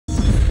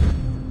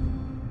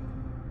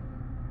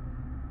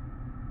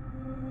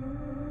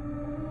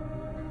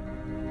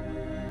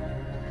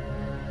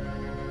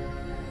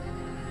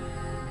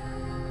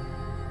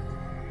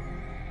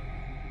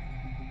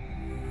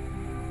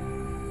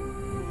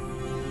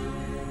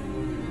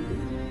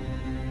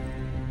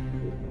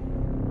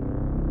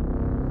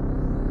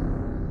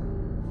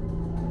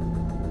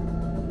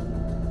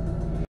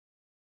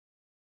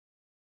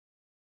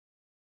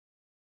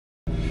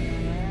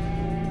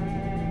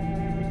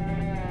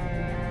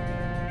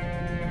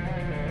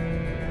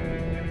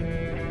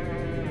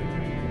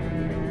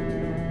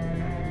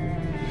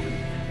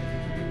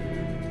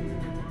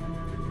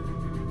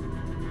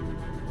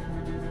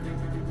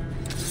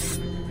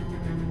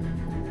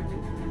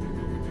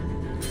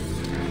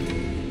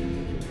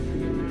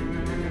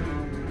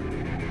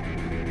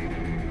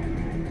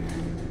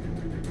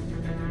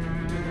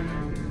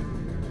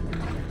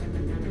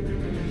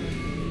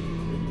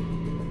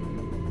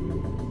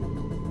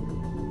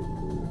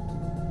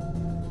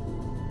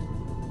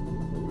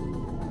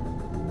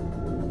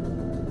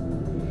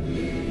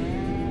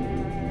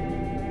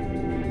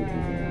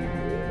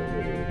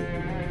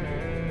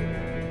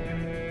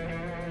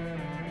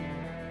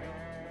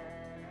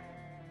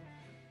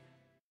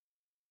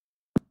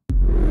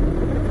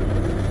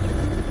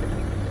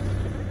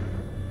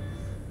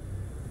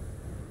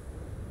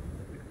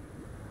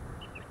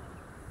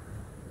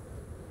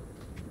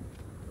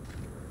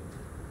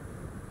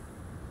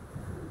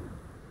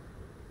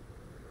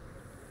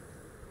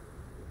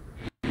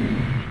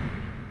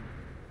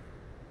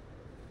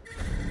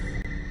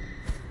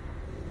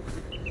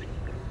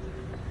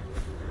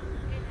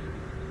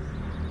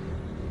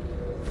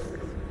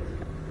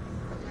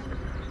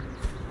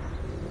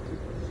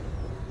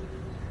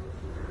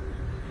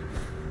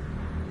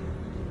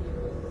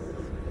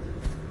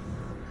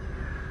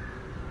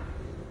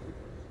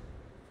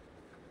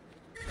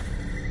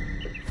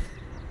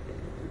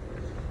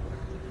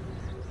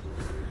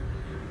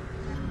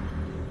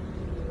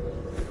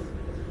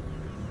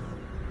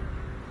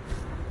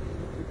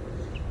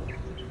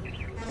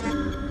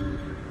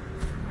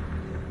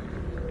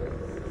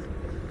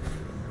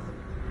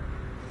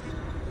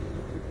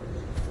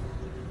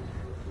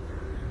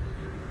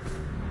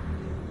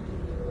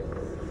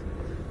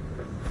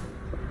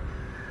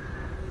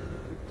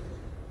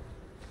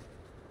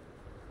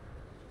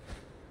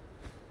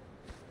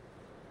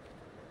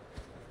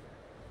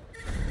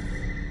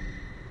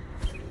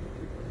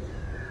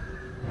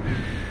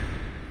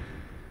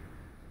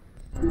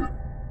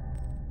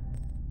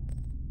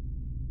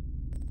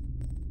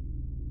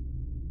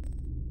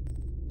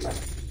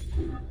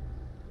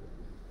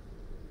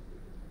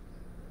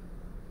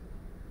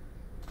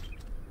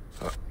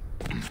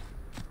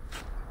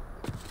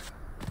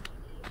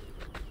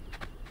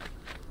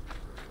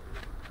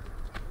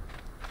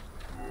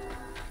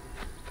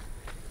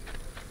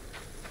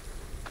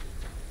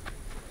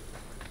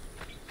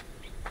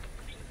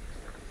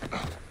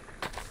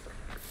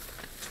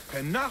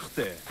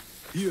nachte,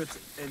 hiert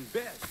en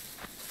bed.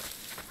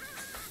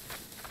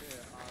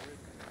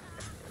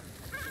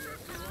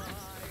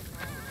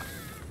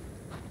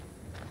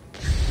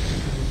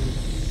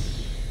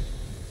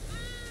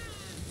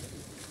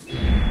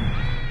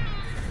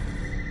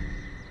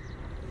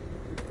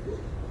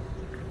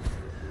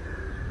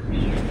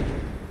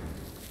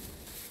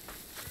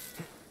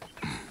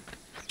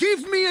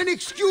 Give me an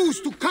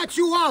excuse to cut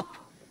you up!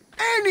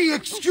 Any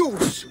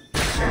excuse!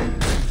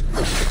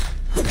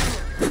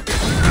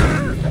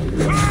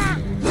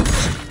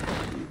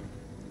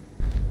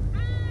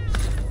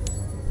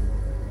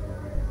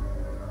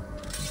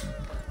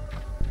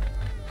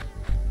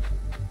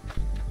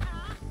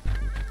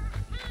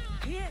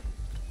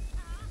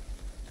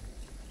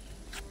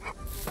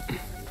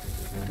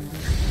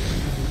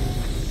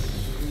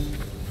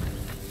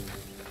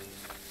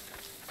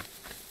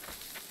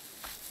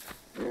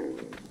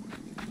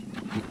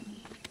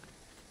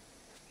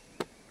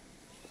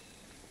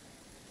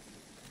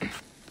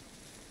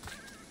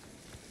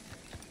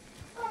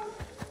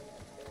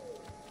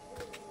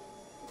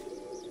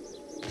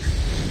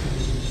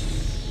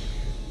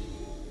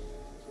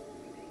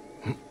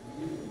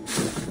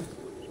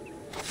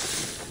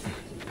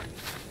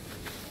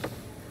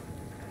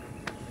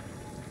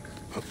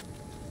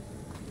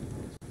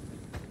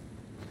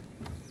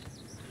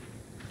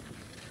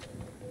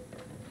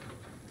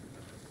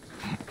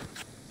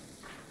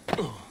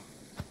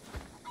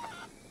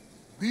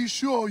 Be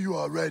sure you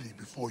are ready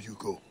before you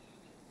go.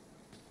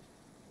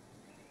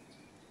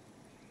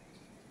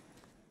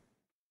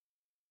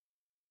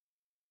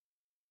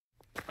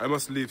 I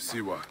must leave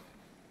Siwa.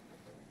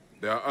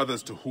 There are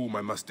others to whom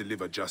I must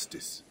deliver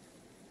justice.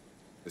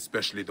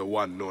 Especially the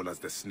one known as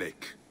the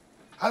Snake.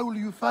 How will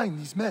you find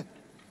these men?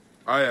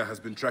 Aya has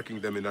been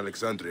tracking them in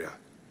Alexandria.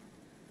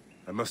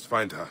 I must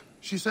find her.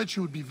 She said she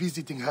would be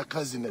visiting her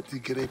cousin at the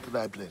Great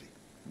Library.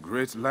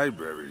 Great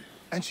Library?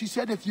 And she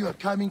said if you are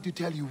coming to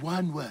tell you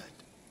one word.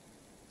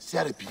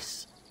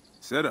 Serapis.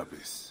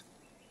 Serapis?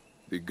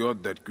 The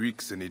god that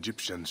Greeks and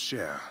Egyptians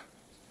share.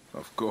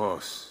 Of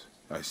course,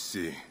 I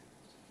see.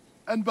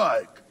 And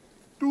Bike,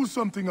 do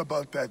something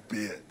about that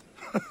beard.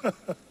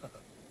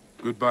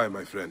 Goodbye,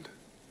 my friend.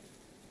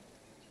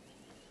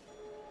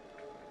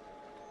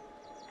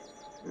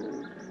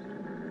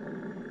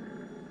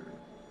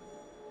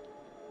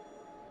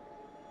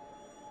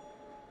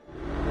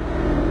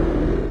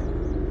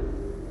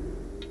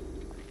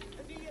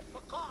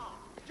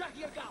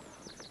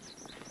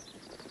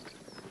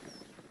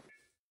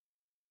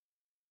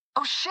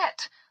 Oh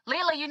shit!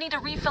 Layla, you need a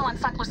refill on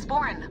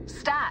cyclosporin.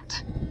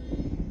 Stat.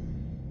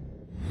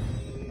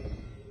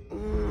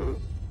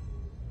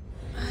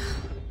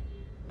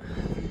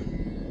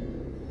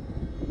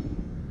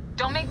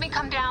 Don't make me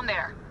come down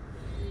there.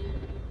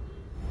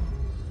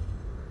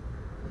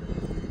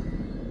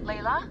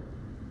 Layla?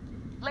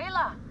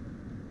 Layla!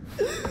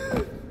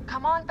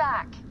 Come on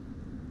back.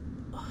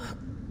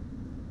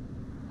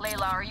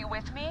 Layla, are you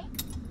with me?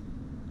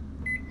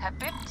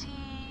 Habibti.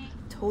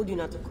 Told you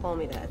not to call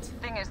me that.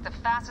 Thing is, the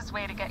fastest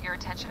way to get your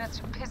attention is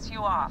to piss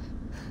you off.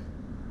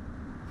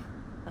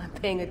 I'm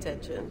paying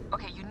attention.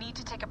 Okay, you need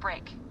to take a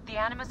break. The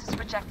Animus is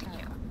rejecting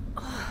you.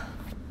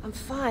 I'm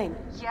fine.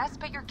 Yes,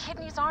 but your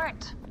kidneys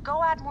aren't.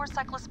 Go add more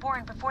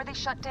cyclosporin before they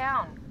shut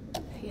down.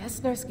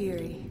 Yes, Nurse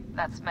Geary.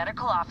 That's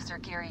Medical Officer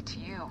Geary to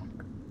you.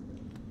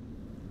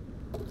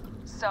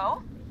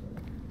 So?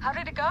 How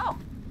did it go?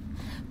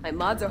 My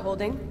mods are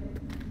holding.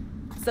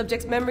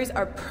 Subject's memories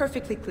are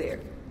perfectly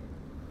clear.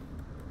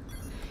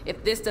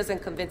 If this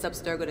doesn't convince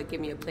Abstergo to give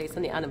me a place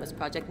on the Animus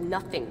Project,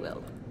 nothing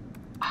will.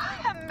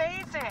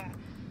 Amazing!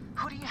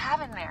 Who do you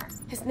have in there?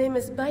 His name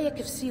is Bayek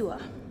of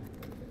Siwa.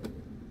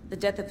 The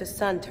death of his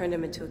son turned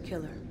him into a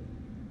killer.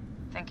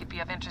 Think he'd be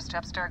of interest to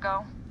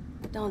Abstergo?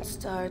 Don't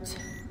start.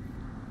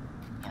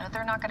 You know,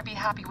 they're not going to be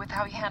happy with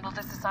how he handled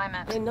this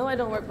assignment. They know I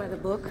don't work by the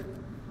book.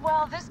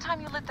 Well, this time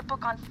you lit the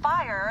book on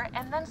fire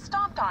and then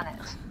stomped on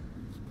it.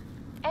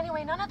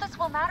 Anyway, none of this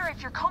will matter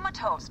if you're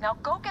comatose. Now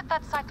go get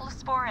that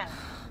cyclosporin.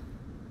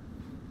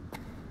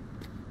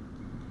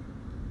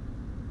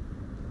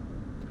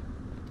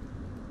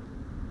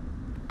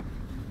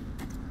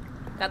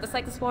 Got the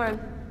cyclosporin.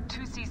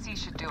 2 cc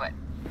should do it.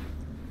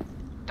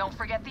 Don't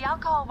forget the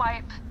alcohol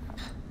wipe.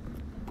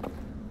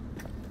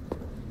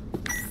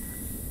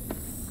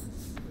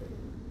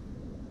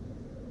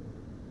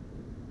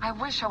 I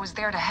wish I was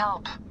there to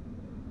help.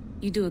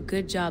 You do a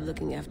good job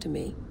looking after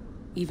me,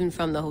 even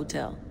from the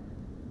hotel.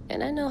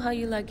 And I know how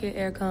you like your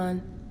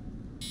aircon.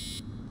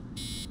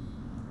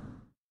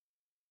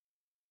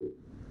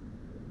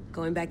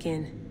 Going back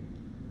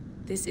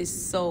in. This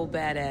is so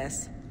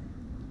badass.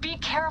 Be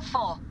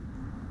careful.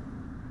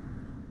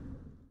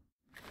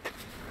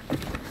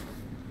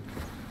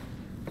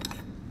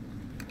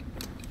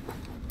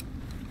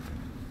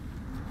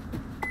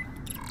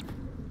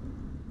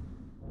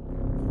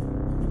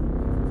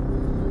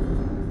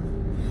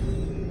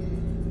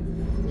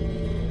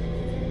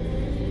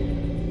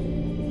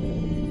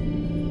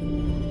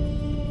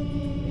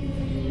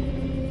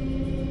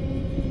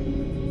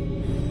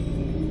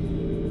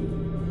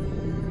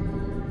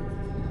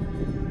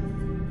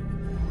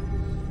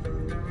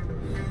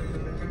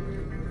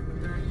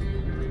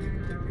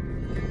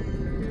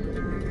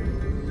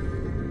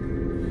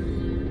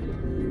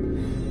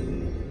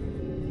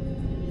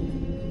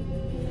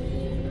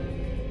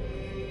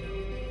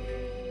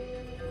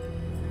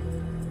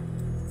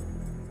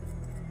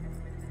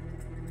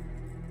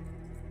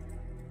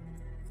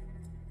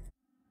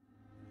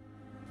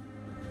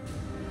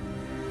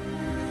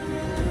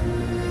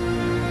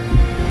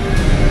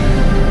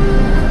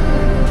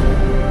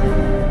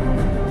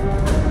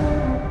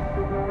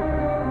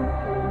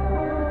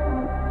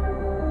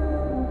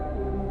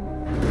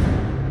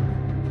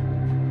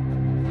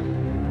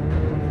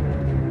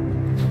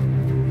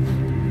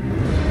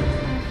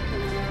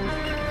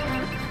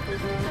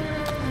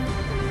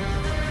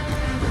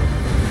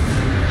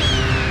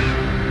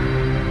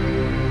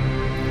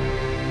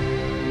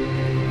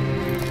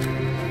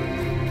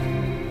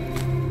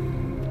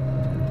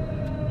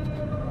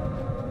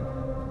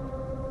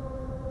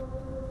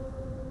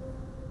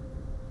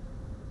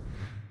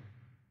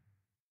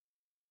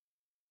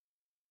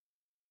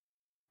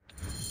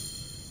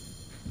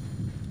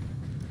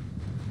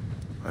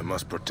 I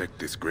must protect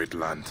this great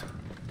land.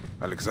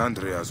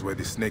 Alexandria is where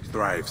the snake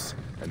thrives,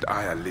 and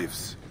Aya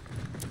lives.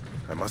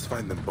 I must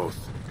find them both.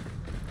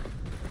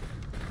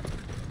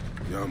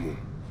 Yamu.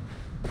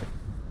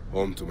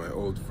 Home to my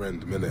old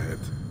friend Menehet.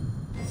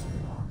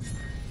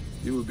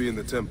 He will be in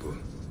the temple.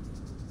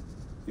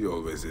 He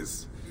always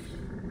is.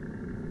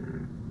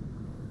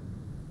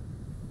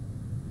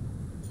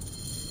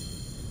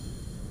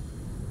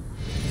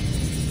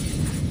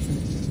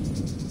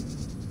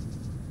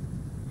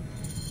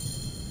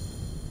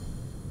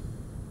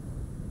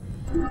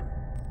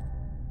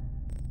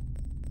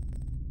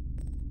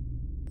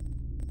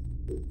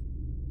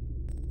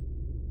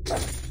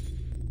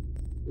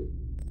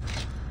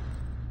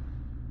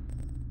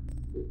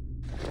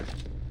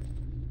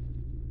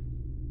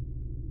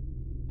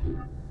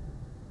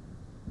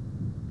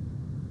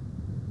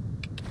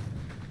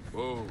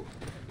 Whoa.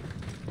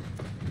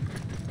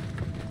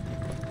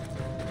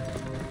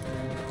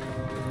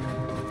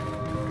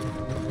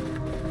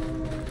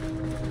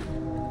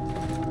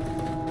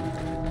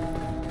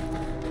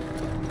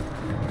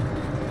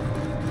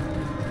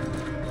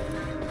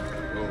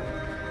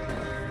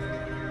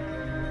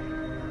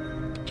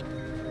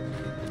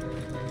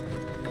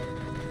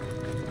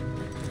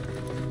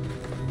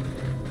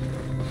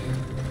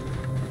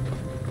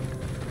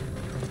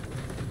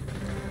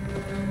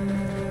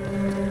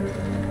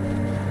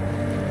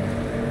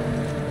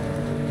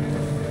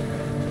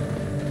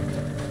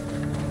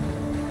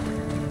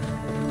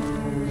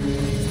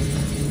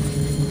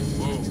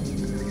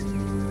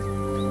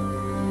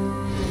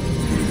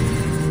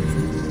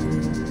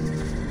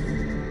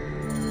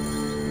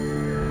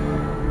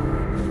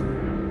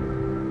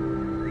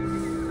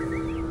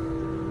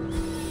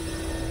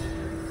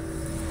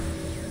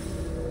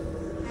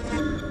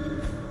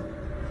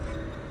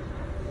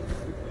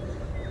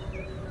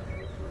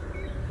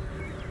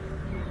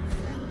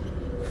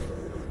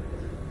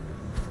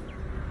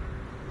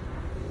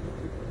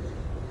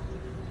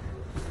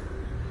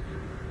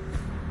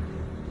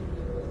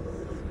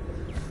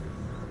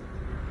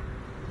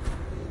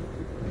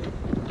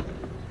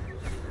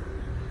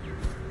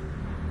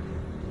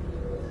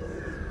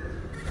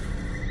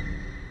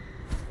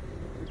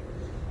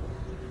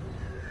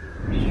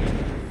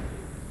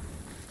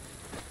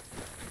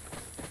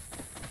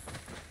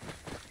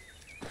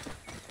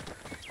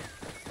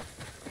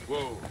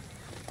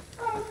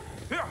 Whoa.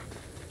 Yeah.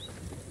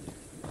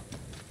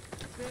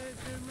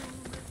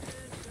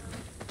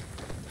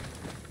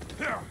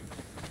 Yeah.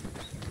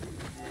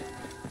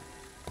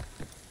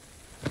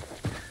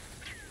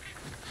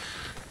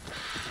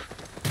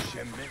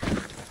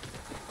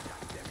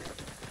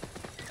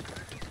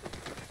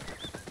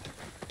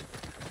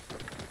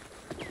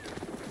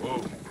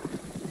 Whoa.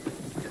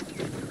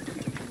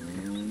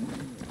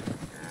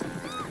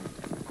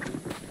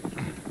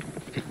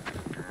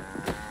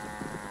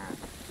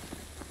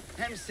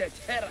 همسة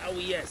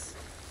هرعوياس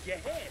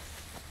جهاز.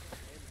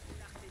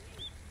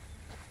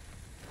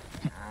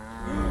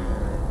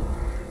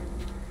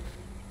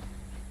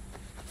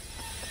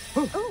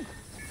 Oh,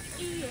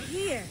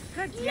 here,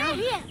 cut down.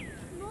 Here.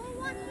 No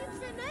one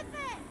lives in it.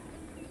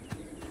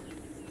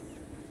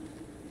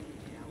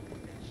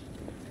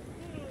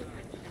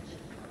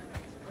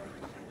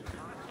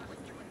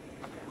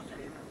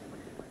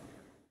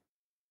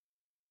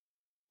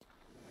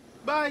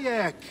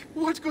 Bayek,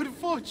 what good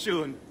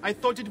fortune! I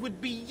thought it would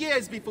be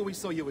years before we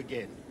saw you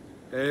again.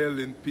 Hail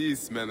in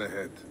peace,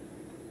 Menehet.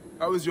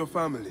 How is your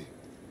family?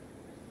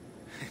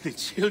 The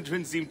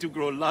children seem to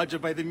grow larger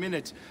by the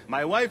minute.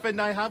 My wife and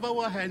I have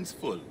our hands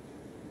full.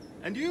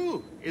 And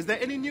you, is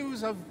there any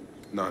news of...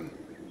 None.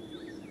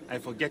 I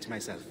forget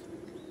myself.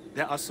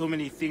 There are so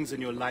many things in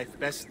your life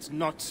best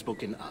not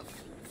spoken of.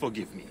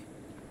 Forgive me.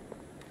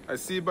 I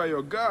see by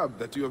your garb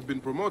that you have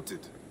been promoted.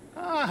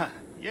 Ah,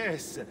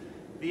 yes.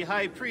 The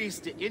High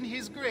Priest, in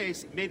his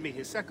grace, made me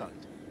his second.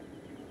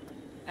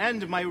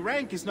 And my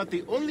rank is not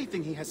the only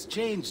thing he has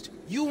changed.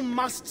 You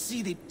must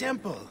see the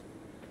temple.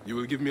 You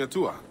will give me a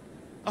tour?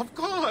 Of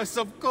course,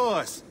 of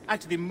course.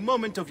 At the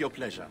moment of your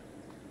pleasure.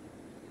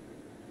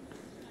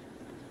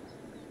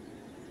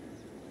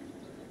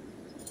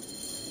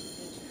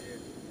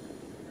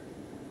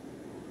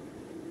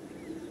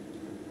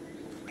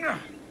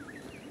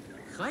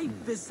 High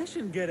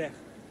position gerecht.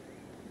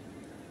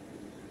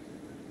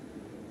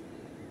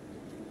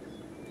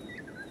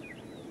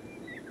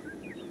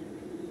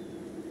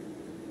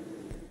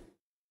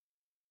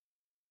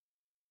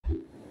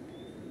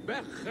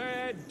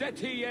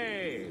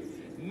 بخدتيه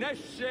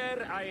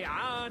نشر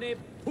عيان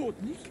بوت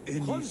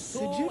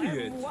خنصو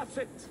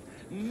وفت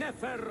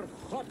نفر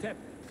خطب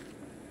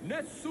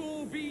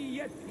نسو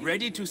بيت.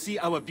 Ready to see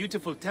our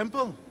beautiful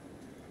temple?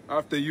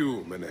 After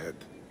you, Menehet.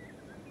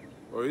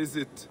 Or is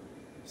it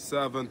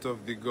servant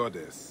of the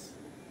goddess?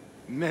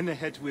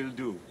 Menehet will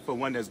do for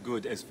one as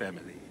good as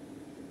family.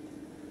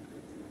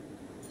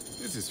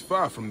 This is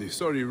far from the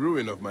sorry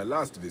ruin of my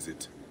last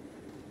visit.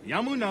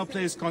 Yamu now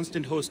plays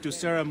constant host to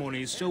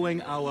ceremonies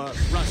showing our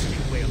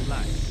rustic way of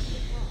life,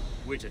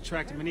 which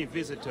attract many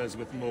visitors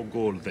with more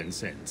gold than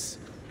sense.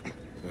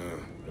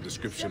 A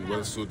description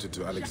well suited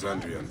to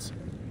Alexandrians.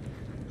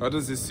 How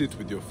does this sit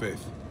with your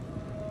faith?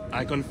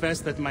 I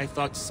confess that my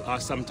thoughts are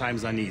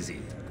sometimes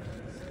uneasy.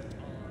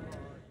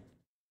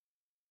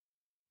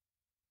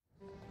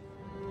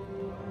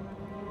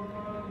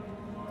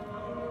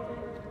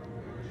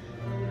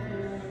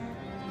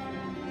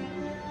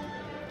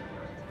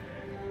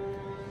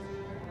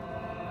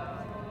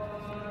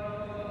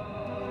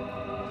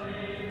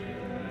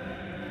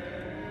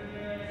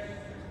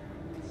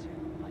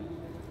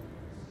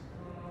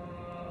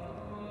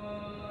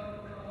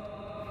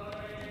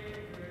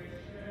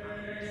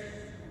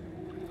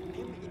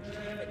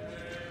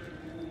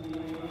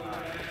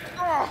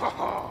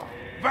 Oh,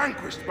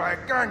 vanquished by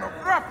a gang of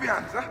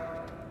ruffians, huh?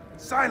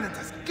 Silent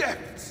as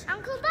gifts.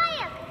 Uncle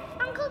Bayek!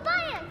 Uncle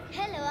Bayek!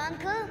 Hello,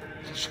 Uncle.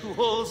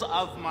 Jewels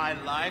of my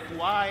life,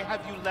 why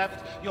have you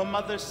left your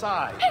mother's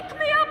side? Pick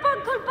me up,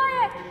 Uncle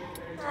Bayek!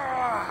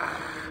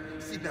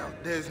 See now,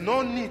 there's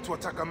no need to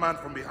attack a man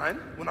from behind.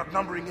 We're not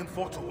numbering him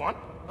 4 to 1.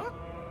 Huh?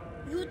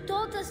 You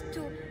told us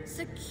to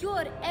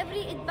secure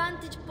every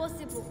advantage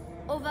possible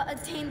over a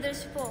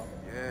dangerous foe.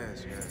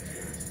 Yes.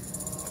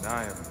 And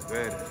I am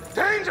very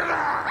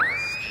dangerous!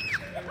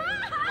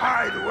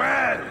 Hide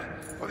well,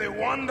 for the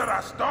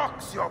wanderer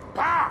stalks your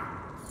path.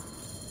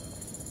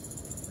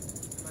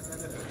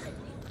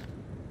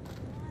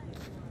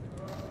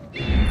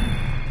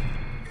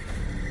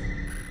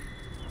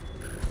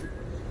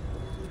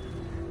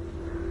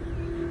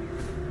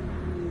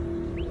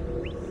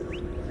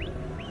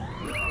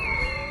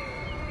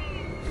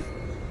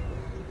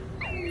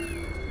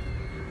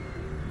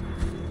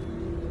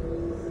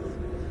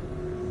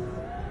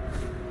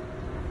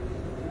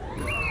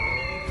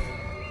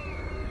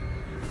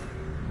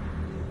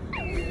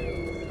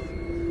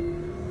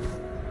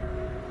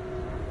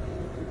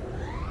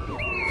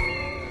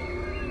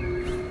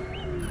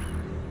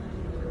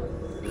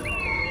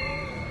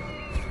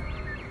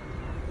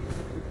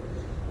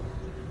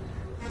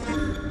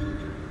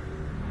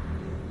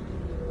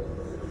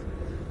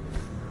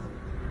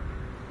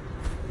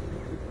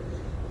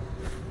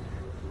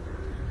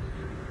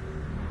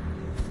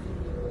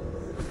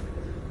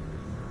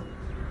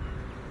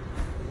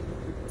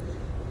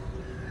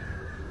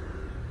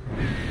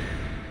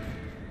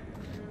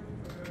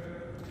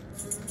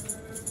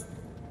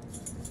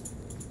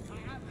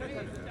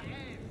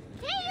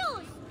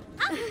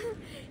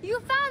 You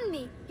found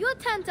me. Your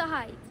turn to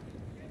hide.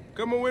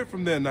 Come away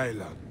from there,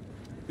 Naila.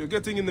 You're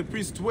getting in the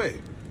priest's way.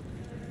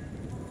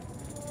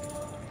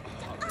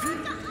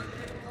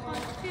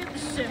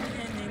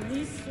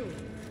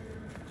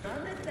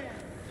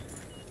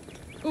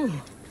 Where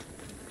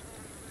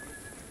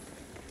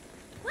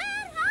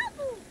are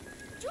you?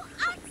 You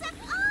answered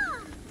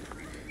all.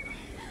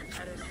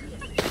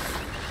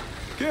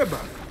 Keba,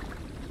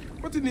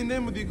 what in the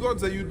name of the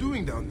gods are you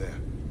doing down there?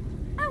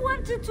 I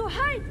wanted to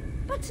hide,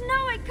 but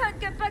now I can't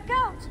get back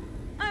out.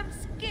 I'm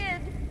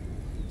scared.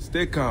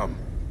 Stay calm.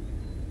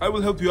 I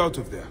will help you out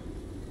of there.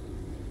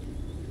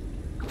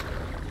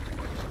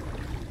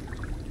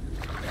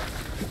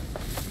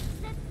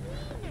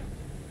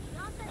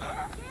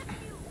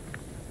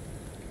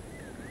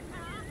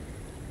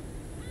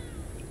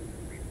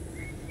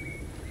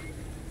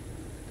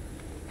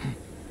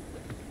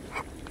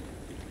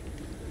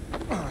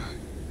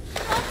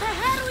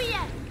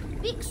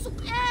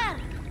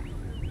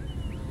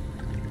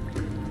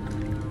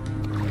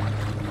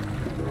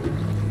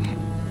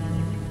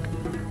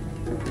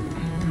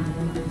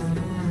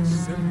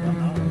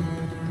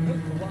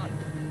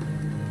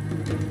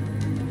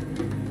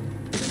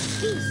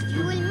 Beast,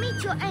 you will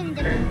meet your end.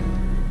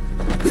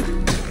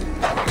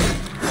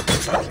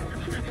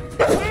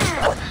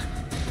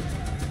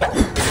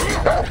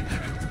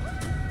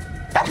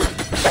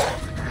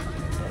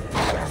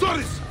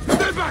 Soris,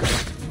 stay back!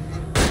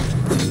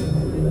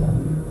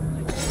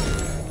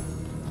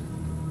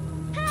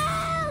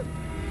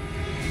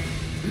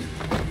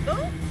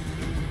 Help!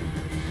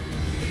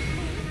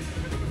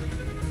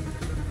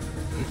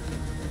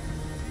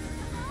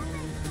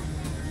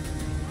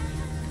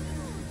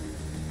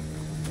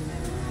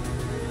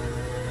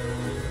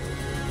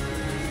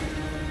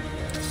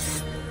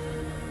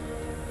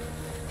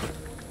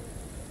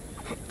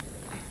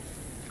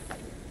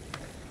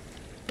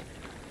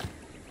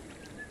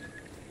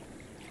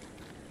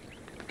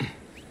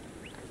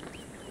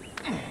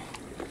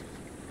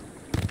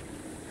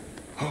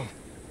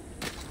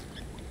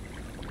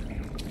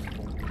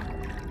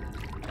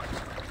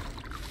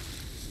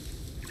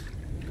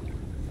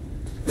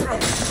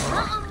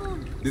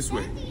 This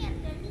way.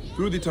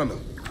 Through the tunnel.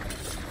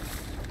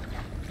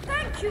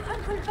 Thank you,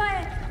 Uncle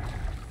Bayek.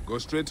 Go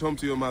straight home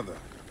to your mother.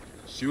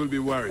 She will be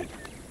worried.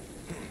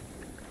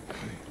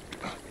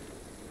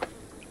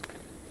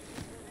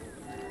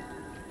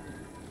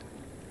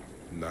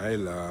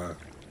 Naila,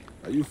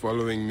 are you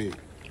following me?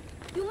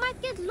 You might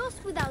get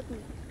lost without me.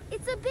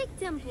 It's a big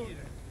temple.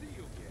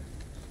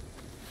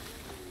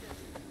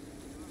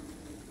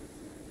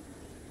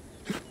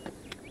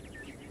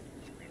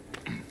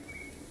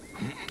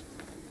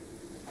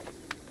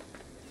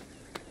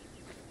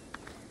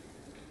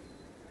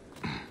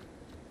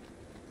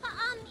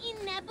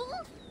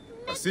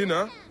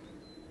 Asina,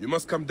 you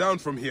must come down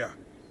from here.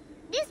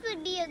 This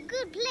would be a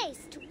good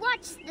place to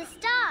watch the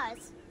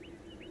stars.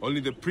 Only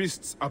the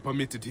priests are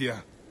permitted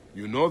here.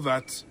 You know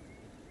that.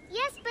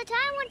 Yes, but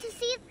I want to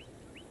see...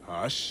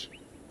 Hush.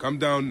 Come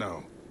down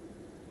now.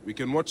 We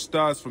can watch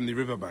stars from the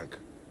riverbank.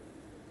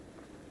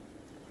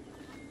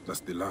 That's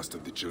the last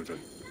of the children.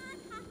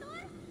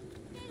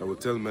 I will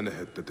tell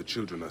Menehet that the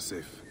children are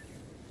safe.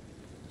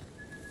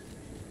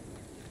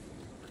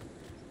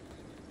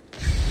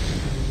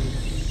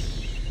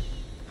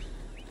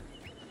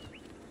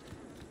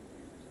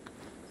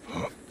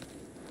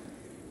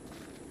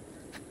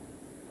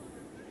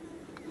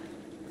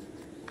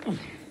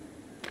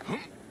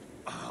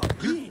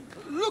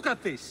 Look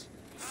at this.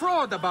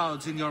 Fraud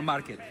abounds in your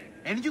market.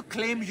 And you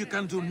claim you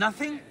can do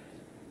nothing?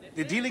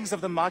 The dealings of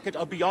the market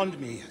are beyond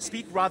me.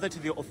 Speak rather to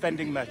the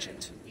offending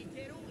merchant.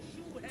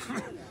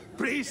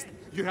 Priest,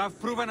 you have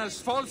proven as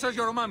false as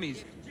your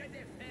mummies.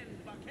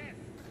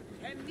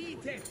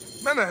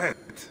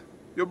 Menehet,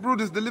 your brood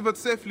is delivered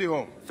safely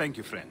home. Thank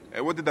you, friend.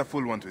 What did that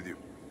fool want with you?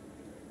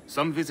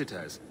 Some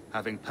visitors,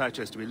 having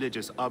purchased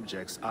religious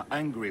objects, are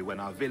angry when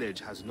our village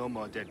has no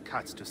more dead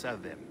cats to sell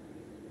them.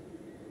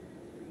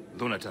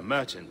 Though not a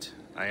merchant,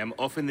 I am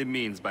often the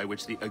means by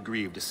which the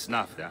aggrieved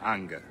snuff their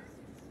anger.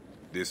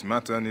 This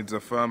matter needs a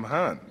firm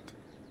hand.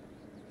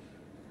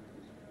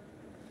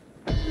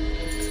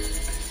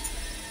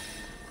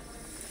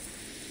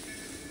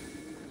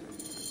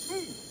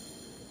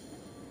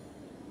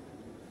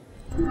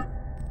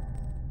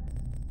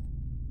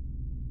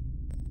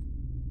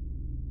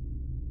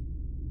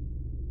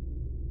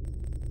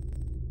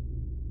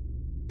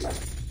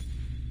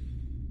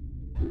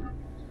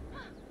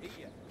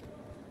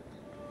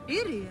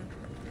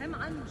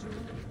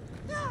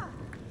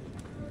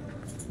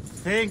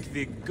 Thank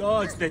the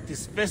gods that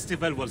this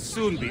festival will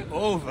soon be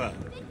over.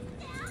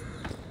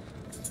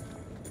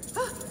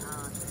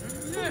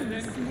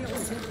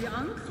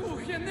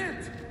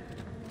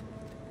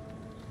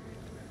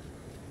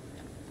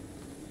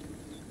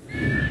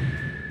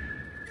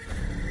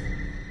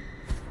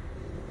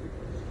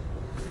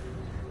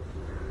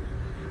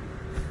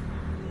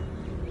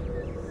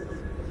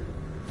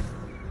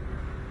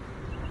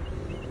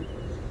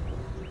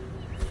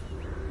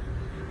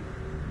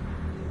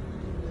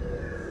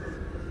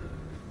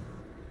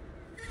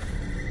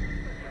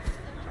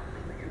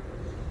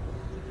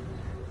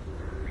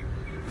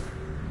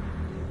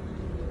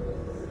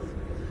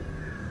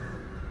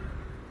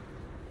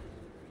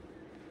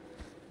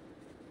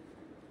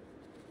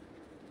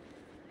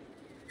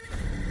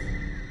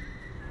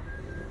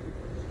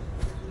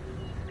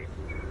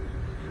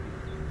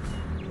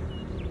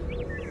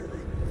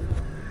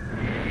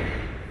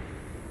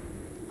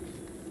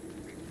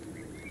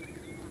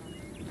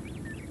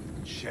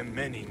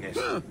 Shemeniness.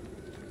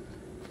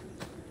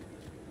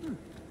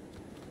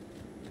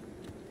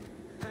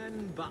 En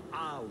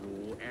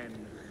ba'awu en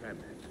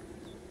chemet.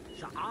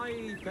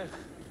 Sha'ai pech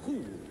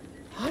hu.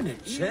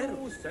 Hanetcher?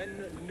 Sen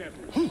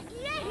nebu.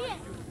 Yeah,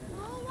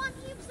 no one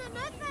keeps a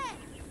method.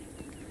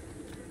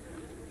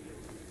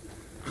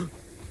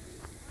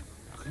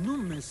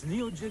 Gnum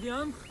mesni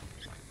ojediam?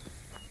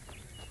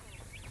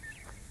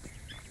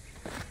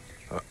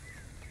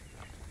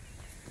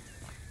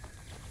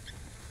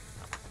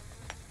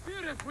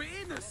 We're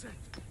innocent.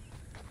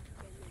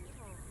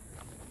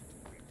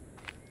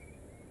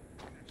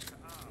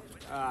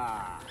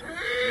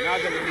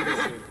 Nada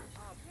medicine.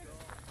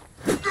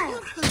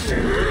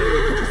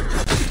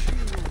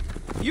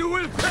 You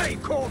will pay,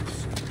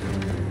 corpse!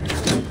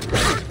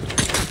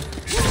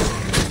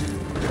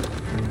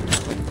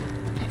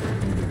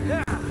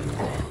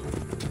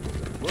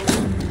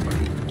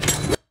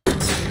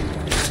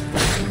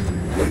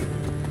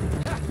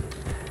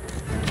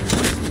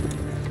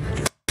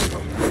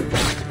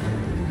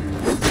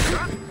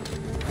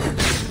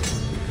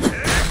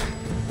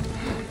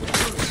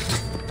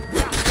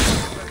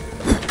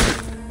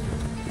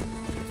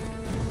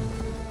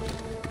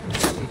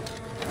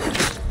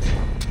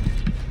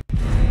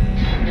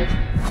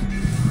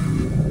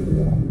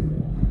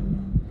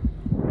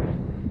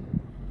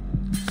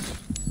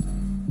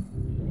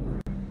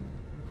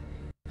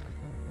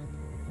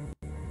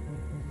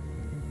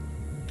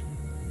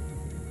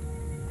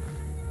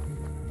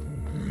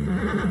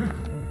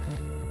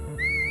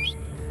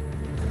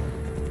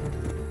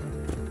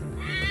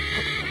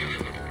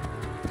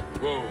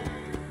 Whoa.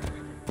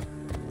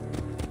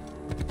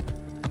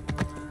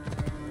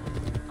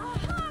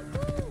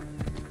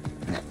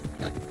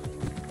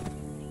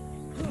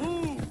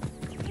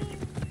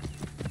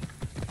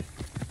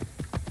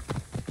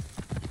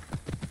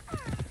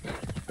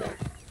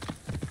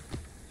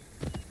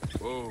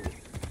 Whoa.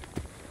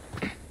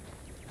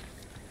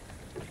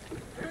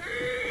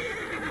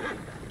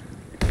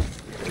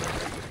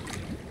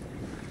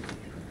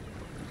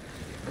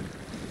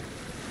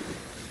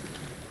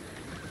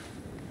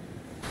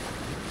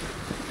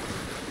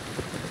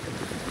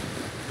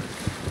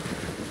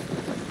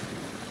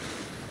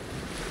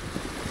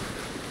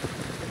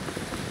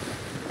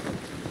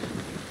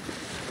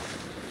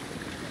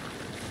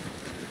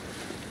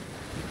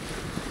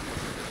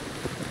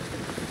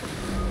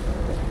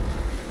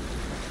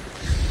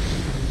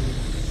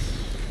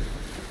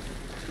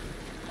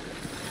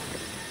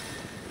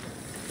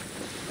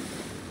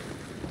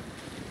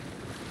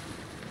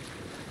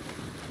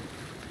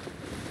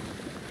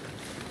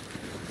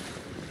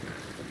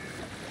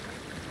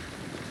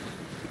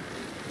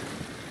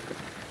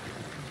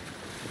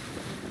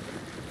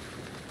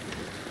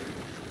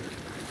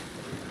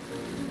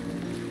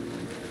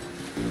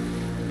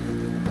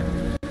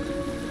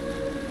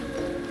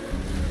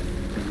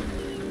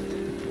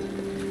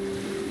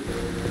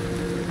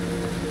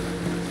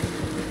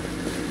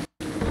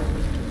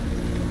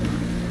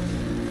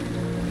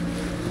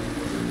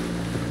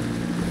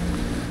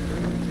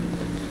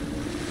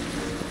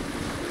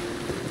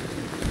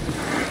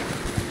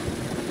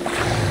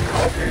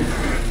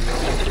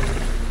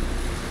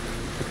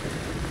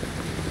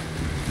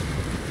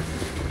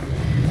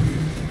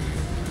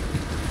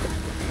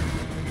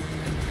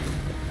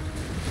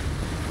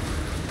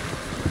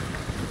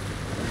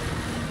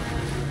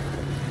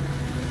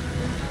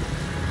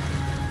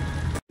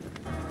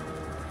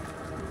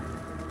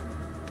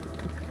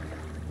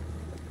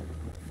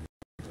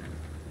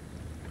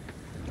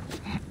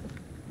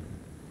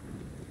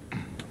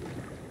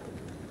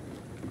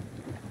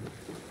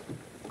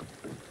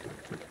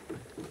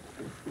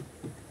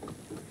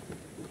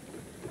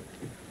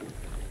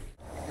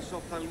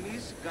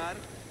 οφθαλμής γαρ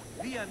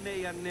δια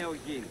νέα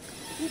νεογήν.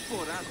 Ου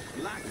ποράς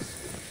βλάξ.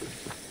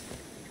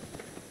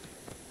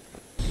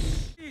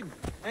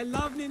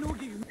 Ελάβνη νου